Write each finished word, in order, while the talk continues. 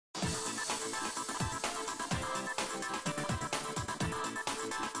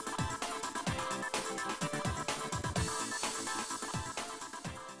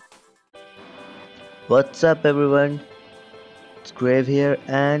What's up everyone? It's Grave here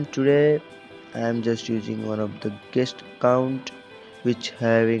and today I'm just using one of the guest account which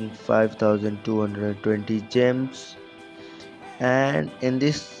having 5220 gems, and in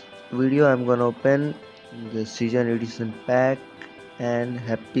this video I'm gonna open the season edition pack and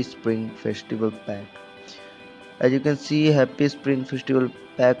Happy Spring Festival pack. As you can see, Happy Spring Festival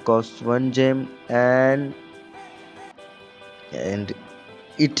pack costs 1 gem and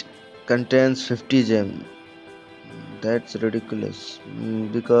it contains 50 gem. That's ridiculous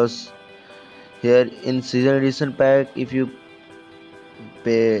because here in season edition pack, if you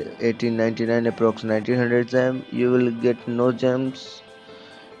pay 1899 approx 1900 gem, you will get no gems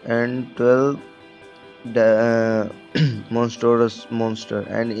and 12 monstrous monster,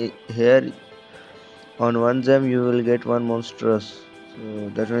 and here on 1 gem you will get 1 monstrous, so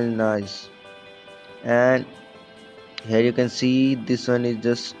that one is nice. And here you can see this one is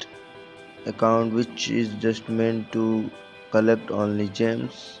just account which is just meant to collect only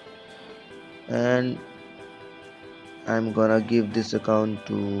gems, and I'm gonna give this account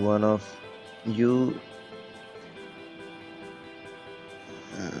to one of you.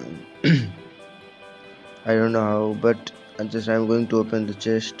 I don't know how, but I'm going to open the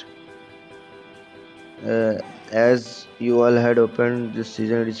chest. As you all had opened this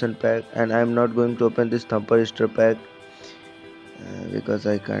season edition pack, and I'm not going to open this thumper Easter pack because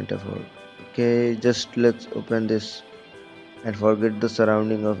I can't afford. Okay, just let's open this and forget the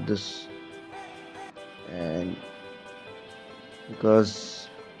surrounding of this, and because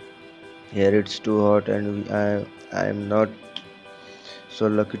here it's too hot and I'm not so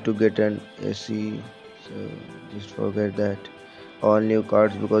lucky to get an AC, so just forget that. All new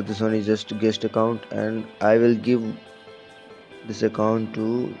cards because this one is just guest account, and I will give this account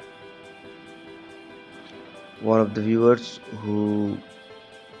to one of the viewers who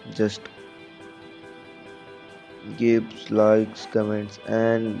just gives likes, comments,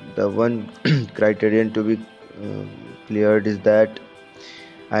 and the one criterion to be cleared is that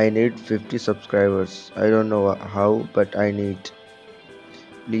I need 50 subscribers. I don't know how, but I need.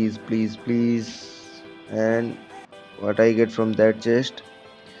 Please, please, please. And what I get from that chest?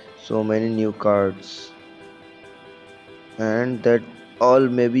 So many new cards, and that all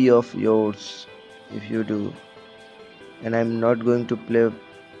may be of yours if you do. And I'm not going to play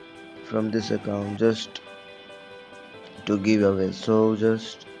from this account just to give away. So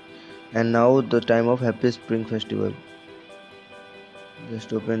just, and now the time of Happy Spring Festival.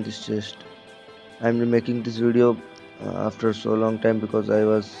 Just open this chest. I'm making this video after so long time because I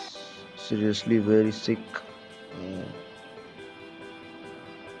was seriously very sick uh,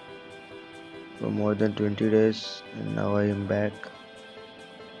 for more than 20 days, and now I am back.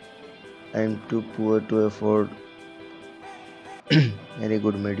 I am too poor to afford any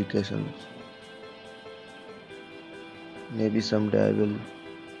good medications. Maybe someday I will.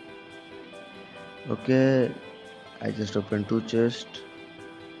 Okay, I just opened 2 chests,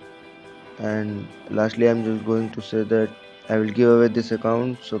 and lastly I'm just going to say that I will give away this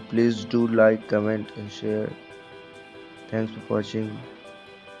account, so please do like, comment and share. Thanks for watching.